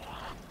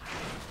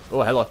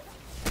 Oh, hello.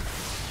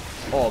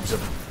 Orbs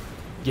of...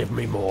 Give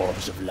me more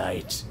orbs of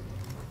light.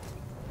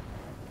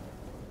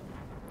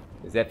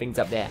 Is there things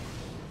up there?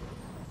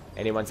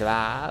 Anyone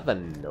survive?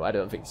 No, I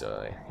don't think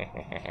so.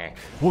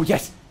 Oh,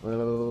 yes!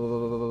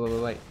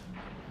 Wait.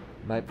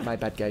 My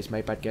bad guys,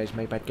 my bad guys,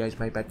 my bad guys,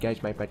 my bad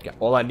guys, my bad guys.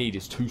 All I need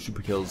is 2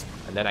 super kills,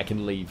 and then I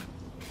can leave.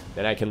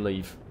 Then I can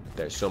leave.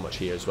 There's so much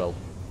here as well.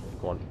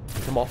 Come on.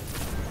 Come off.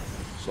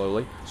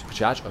 Slowly.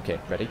 Supercharge. Okay,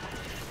 ready?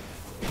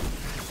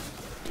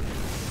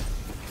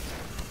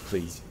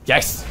 Please.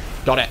 Yes!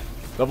 Got it!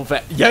 Level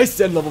 13. Yes!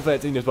 And level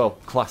 13 as well.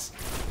 Class.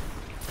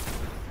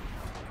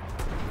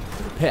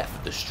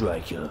 Path the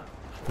Striker.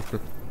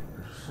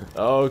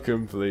 Oh,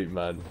 complete,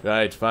 man.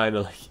 Right,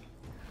 finally.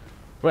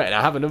 Wait, and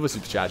I have another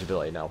supercharge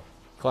ability now.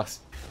 Class.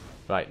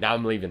 Right, now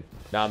I'm leaving.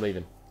 Now I'm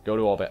leaving. Go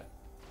to orbit.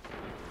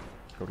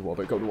 Go to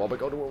orbit, go to orbit,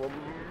 go to orbit.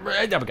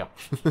 There we go.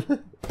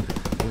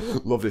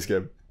 Love this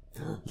game.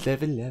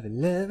 Love it.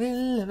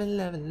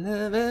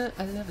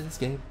 I love this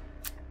game.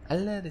 I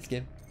love this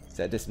game.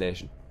 Set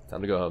destination.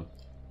 Time to go home.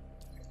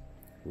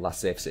 Last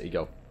safe city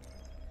go.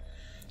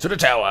 To the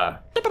tower!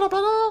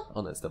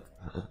 All that stuff.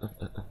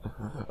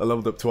 I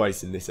leveled up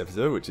twice in this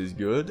episode, which is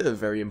good.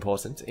 Very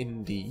important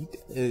indeed.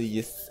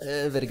 Yes.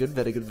 Very good,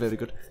 very good, very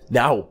good.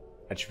 Now,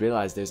 I just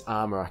realised there's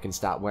armour I can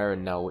start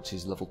wearing now, which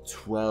is level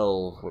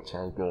 12, which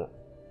I've got.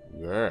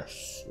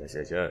 Yes.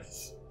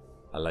 Yes.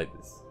 I like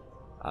this.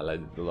 I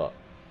like it a lot.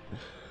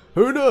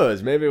 Who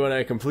knows? Maybe when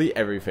I complete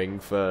everything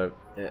for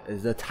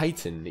the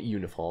Titan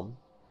uniform,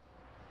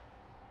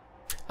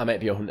 I might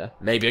be a hunter,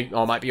 maybe,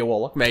 or I might be a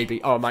warlock,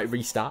 maybe, or I might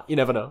restart, you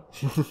never know.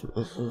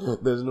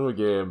 There's another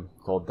game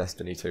called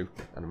Destiny 2,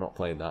 and I'm not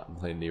playing that, I'm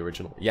playing the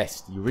original.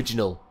 Yes, the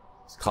original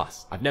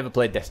class. I've never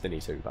played Destiny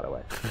 2, by the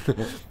way.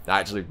 I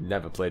actually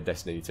never played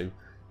Destiny 2. To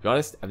be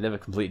honest, I've never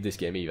completed this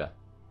game either.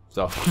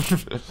 So,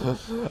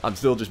 I'm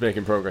still just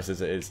making progress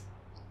as it is.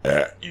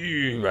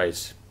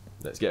 Right,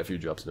 let's get a few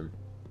jobs done.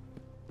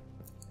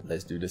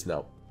 Let's do this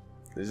now.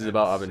 This is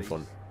about having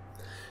fun.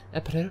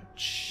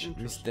 Approach,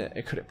 Mr.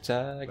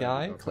 Encryptor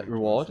guy. Collect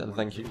reward, and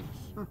thank you.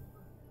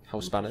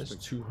 House banners,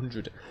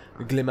 200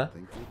 glimmer.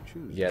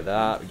 Get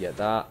that, get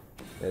that,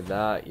 get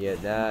that,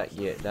 get that,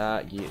 get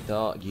that, get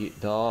that,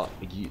 get that,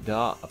 get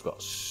that. I've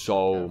got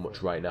so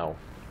much right now.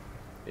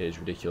 It is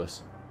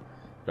ridiculous.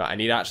 Right, I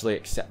need to actually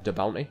accept a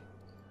bounty.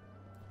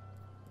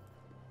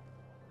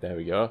 There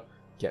we go.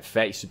 Get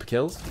 30 super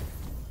kills.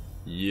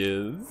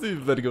 Yes,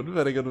 very good,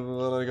 very good,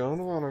 very good,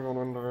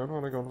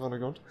 very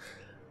good.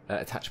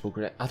 Attachable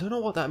grenade. I don't know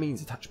what that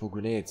means, attachable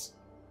grenades.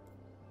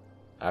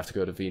 I have to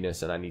go to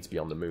Venus and I need to be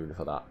on the moon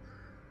for that.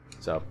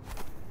 So,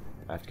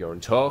 I have to go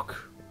and talk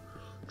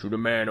to the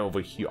man over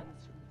here.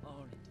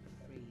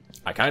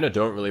 I kind of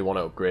don't really want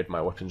to upgrade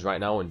my weapons right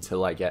now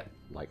until I get,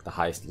 like, the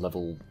highest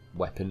level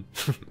weapon.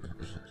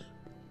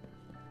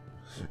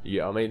 You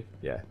know what I mean?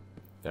 Yeah.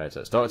 Alright,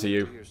 so let's talk to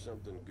you.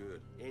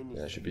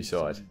 Yeah, should be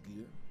sorted.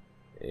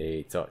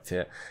 Hey, talk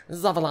to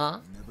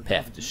Zavala.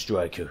 Path to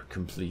Striker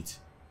complete.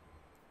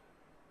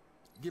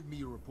 Give me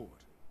your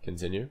report.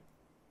 Continue.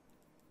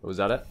 Was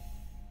that it?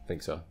 I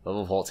think so.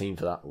 Level 14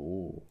 for that.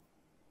 Ooh.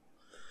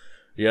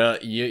 Yeah,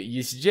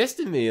 you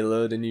suggested me a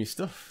load of new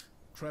stuff.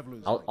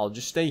 I'll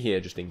just stay here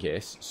just in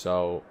case.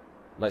 So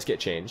let's get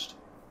changed.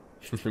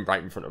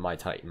 Right in front of my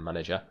Titan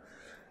manager.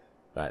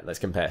 Right, let's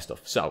compare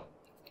stuff. So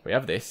we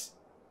have this.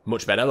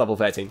 Much better, level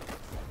 13.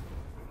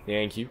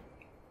 Thank you.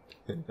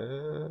 I'm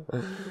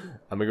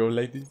gonna go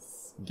like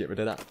this. Get rid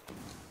of that.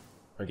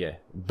 Okay.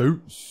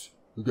 Boots.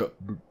 We got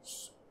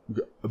boots. We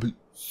got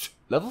boots.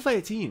 Level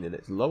 13 and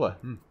it's lower.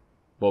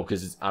 Well,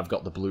 because I've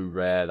got the blue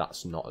rare,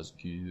 that's not as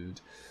good.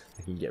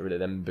 I can get rid of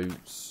them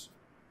boots.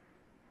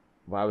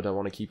 Why would I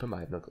want to keep them? I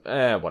have no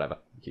clue. Whatever.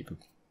 Keep them.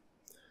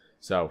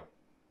 So,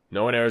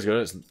 no one here is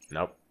good.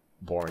 Nope.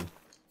 Boring.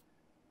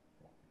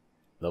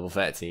 Level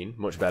 13.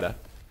 Much better.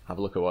 Have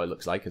a look at what it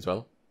looks like as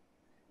well.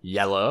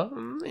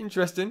 Yellow.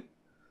 Interesting.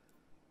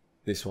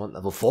 This one.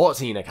 Level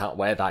 14. I can't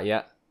wear that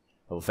yet.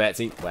 Level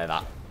 13. Wear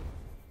that.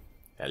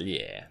 Hell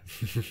yeah.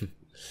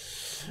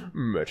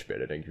 Much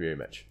better. Thank you very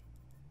much.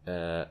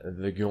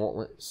 The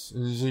gauntlets.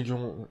 The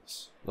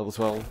gauntlets. Level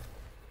 12.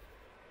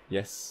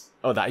 Yes.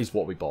 Oh, that is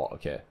what we bought.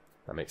 Okay.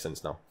 That makes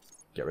sense now.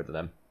 Get rid of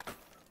them.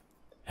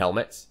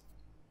 Helmets.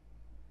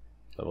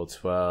 Level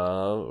 12.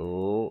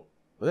 Oh.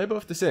 Are they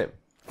both the same?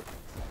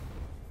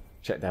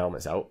 Check the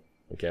helmets out.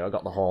 Okay, I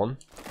got the horn.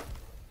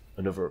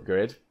 Another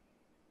upgrade.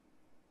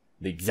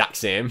 The exact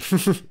same.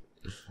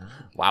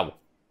 Wow.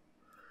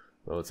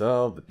 Level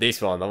 12. But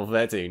this one, level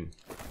 13.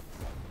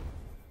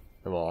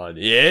 Come on.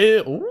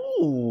 Yeah.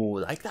 Ooh.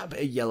 Like that bit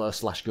of yellow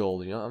 /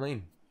 gold. You know what I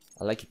mean?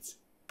 I like it.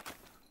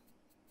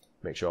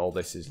 Make sure all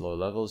this is low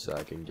level so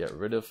I can get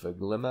rid of a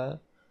glimmer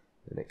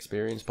and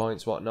experience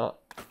points, whatnot.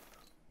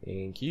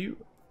 Thank you.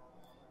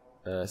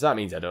 So that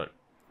means I don't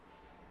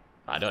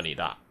need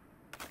that.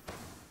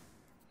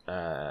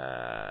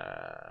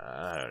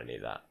 I don't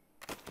need that.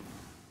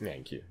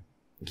 Thank you.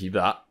 Keep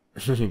that.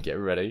 Get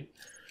ready.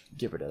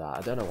 Get rid of that.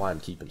 I don't know why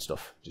I'm keeping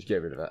stuff. Just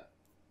get rid of it.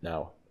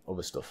 Now,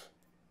 other stuff.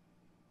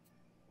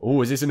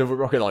 Oh, is this another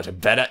rocket launcher?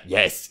 Better?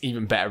 Yes,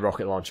 even better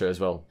rocket launcher as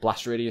well.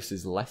 Blast radius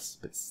is less,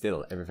 but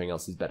still, everything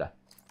else is better.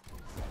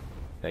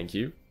 Thank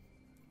you.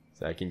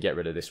 So I can get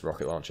rid of this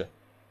rocket launcher.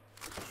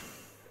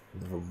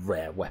 Another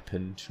rare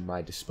weapon to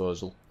my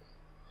disposal.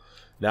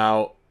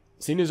 Now,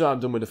 seeing as I'm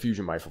done with the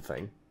fusion rifle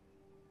thing,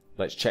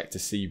 let's check to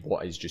see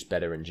what is just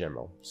better in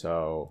general.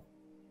 So,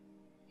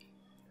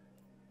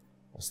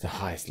 what's the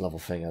highest level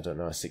thing? I don't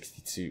know.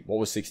 62. What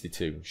was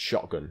 62?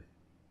 Shotgun.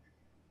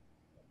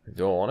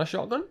 Do I want a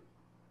shotgun?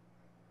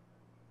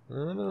 I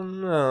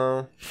don't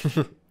know.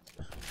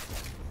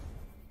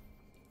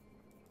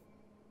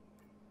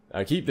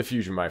 I keep the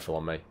fusion rifle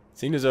on me.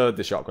 Seeing as though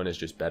the shotgun is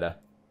just better.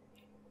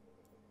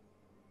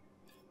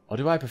 Or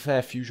do I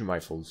prefer fusion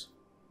rifles?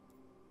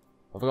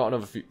 Have I got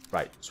another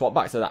right, swap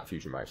back to that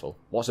fusion rifle.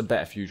 What's a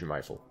better fusion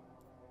rifle?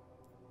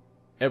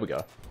 Here we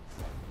go.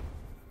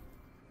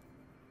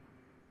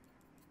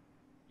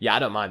 Yeah, I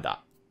don't mind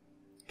that.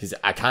 Because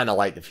I kind of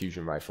like the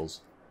fusion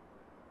rifles.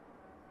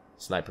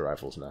 Sniper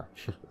rifles now.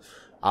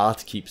 I'll have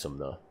to keep some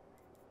though.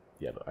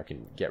 Yeah, but I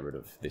can get rid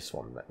of this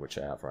one, which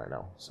I have right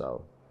now.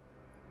 So,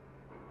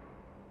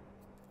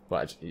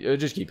 but I'll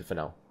just keep it for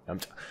now.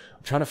 I'm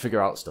trying to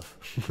figure out stuff.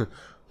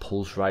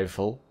 Pulse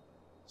rifle,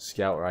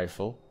 scout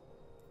rifle,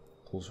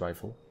 pulse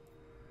rifle,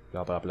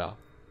 blah blah blah.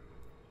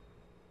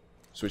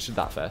 Switch to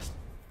that first.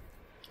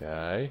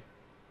 Okay,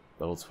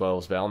 level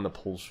 12's there on the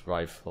pulse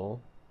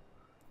rifle.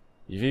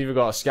 You've either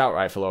got a scout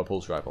rifle or a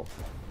pulse rifle.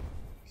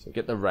 So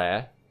get the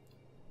rare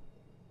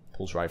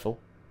pulse rifle.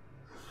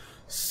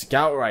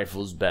 Scout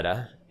rifle's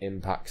better,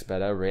 impact's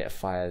better, rate of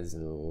fire's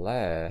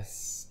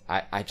less.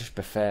 I just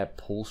prefer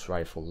pulse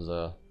rifles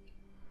though.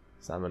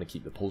 So I'm gonna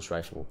keep the pulse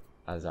rifle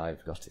as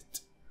I've got it.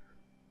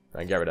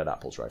 And get rid of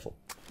that pulse rifle.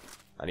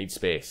 I need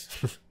space.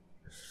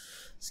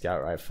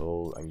 Scout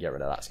rifle and get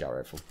rid of that scout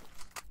rifle.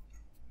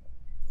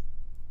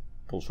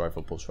 Pulse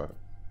rifle, pulse rifle.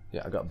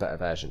 Yeah, I got better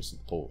versions of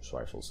the pulse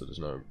rifle, so there's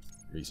no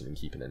reason in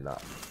keeping in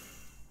that.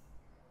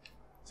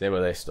 Same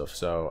with this stuff.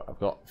 So I've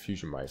got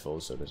fusion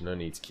rifles, so there's no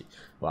need to keep.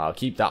 Well, I'll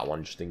keep that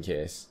one just in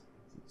case.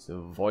 It's a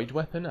void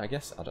weapon, I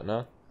guess. I don't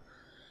know.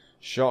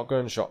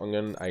 Shotgun, shotgun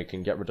gun. I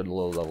can get rid of the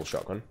low level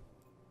shotgun.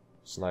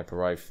 Sniper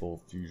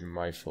rifle, fusion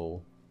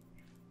rifle.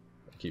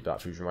 I'll keep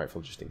that fusion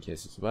rifle just in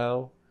case as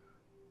well.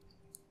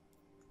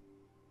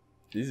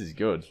 This is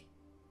good.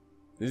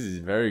 This is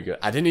very good.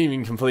 I didn't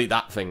even complete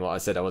that thing what I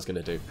said I was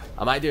going to do.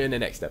 I might do it in the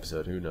next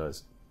episode. Who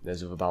knows?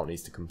 There's other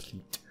bounties to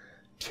complete.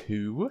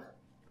 2.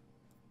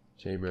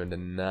 Chamber and the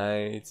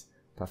Knight.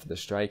 Path of the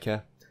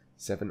Striker.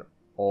 7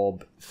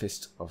 Orb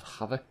Fist of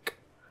Havoc.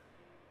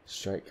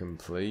 Strike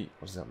complete.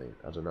 What does that mean?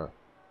 I don't know.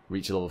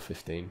 Reach level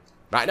 15.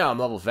 Right now I'm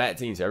level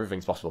 13, so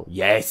everything's possible.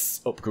 Yes!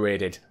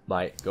 Upgraded.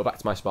 Might go back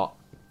to my spot.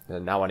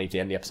 And now I need to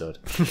end the episode.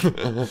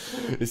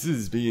 This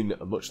has been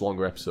a much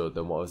longer episode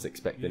than what I was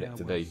expecting it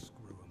to be.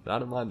 But I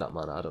don't mind that,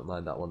 man. I don't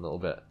mind that one little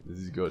bit. This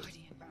is good.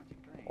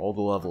 All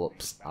the level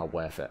ups are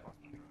worth it.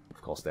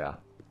 Of course they are.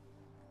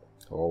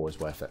 They're always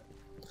worth it.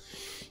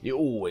 You're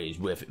always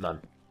worth it, man.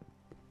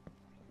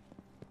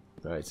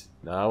 Right,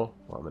 now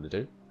what I'm going to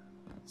do.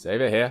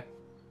 Save it here.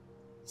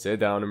 Sit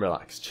down and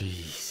relax.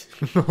 Jeez.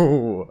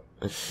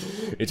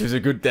 It was a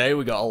good day.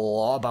 We got a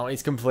lot of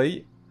bounties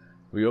complete.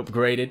 We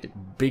upgraded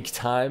big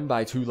time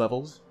by 2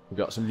 levels. We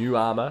got some new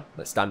armor.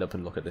 Let's stand up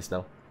and look at this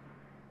now.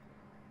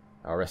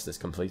 Our rest is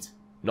complete.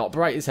 Not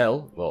bright as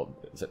hell. Well,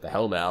 except the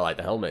helmet. I like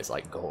the helmet. It's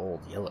like gold.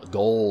 Yellow.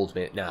 Gold,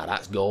 mate. Nah,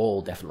 that's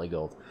gold. Definitely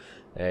gold.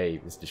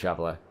 Hey, Mr.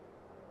 Traveller.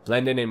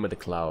 Blending in with the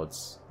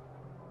clouds.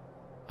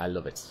 I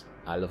love it.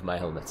 I love my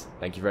helmet.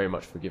 Thank you very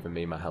much for giving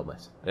me my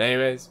helmet. But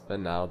anyways, for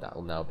now,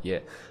 that'll now be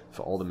it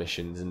for all the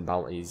missions and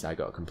bounties I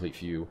got to complete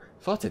for you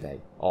for today.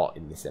 Or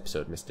in this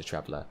episode, Mr.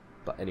 Traveller.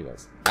 But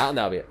anyways, that'll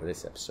now be it for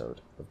this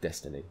episode of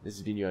Destiny. This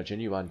has been your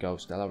genuine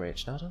ghost,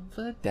 LRH. Now done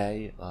for the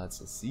day,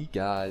 lads. I'll see you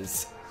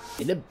guys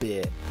in a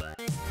bit.